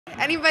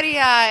Anybody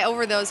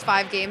over those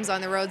 5 games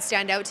on the road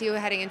stand out to you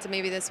heading into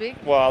maybe this week?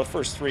 Well, the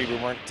first three, we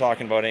weren't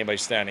talking about anybody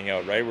standing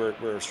out, right?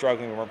 We're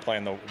struggling. We weren't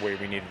playing the way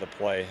we needed to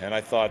play. And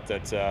I thought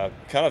that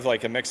kind of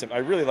like a mix of, I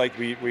really like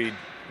we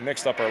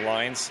mixed up our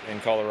lines in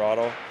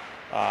Colorado.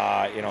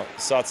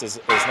 Sutz is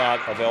not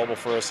available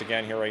for us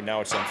again here right now.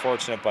 It's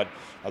unfortunate, but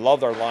I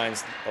loved our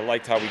lines. I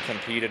liked how we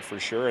competed for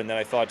sure. And then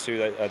I thought, too,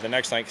 that the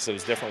next night, because it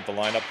was different with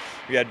the lineup,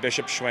 we had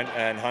Bishop, Schwint,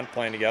 and Hunt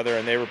playing together,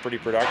 and they were pretty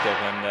productive.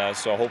 And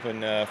so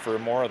hoping for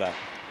more of that.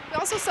 We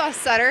also saw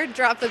Sutter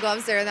drop the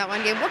gloves there in that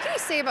one game. What can you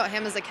say about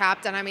him as a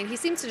captain? I mean, he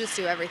seems to just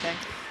do everything.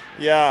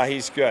 Yeah,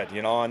 he's good,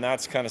 and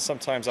that's kind of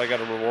sometimes I got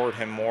to reward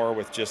him more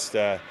with just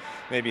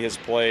maybe his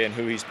play and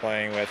who he's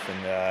playing with.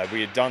 And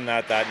we had done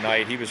that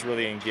night. He was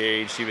really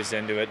engaged. He was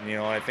into it.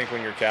 And, I think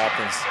when your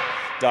captain's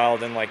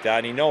dialed in like that,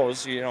 and he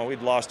knows,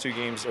 we'd lost 2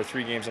 games or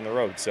 3 games on the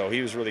road. So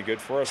he was really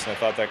good for us, and I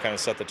thought that kind of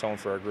set the tone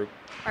for our group.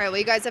 All right, well,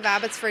 you guys have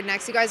Abbotsford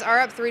next. You guys are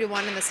up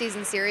 3-1 in the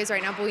season series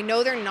right now, but we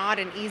know they're not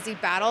an easy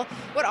battle.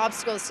 What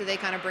obstacles do they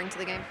kind of bring to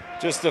the game?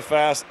 Just a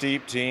fast,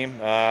 deep team.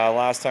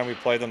 Last time we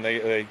played them,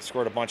 they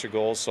scored a bunch of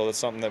goals, so that's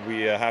something that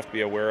we have to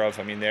be aware of.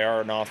 I mean, they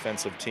are an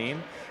offensive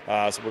team,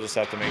 so we'll just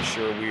have to make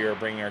sure we are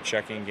bringing our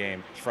checking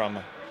game from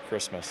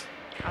Christmas.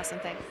 Awesome,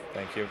 thanks.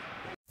 Thank you.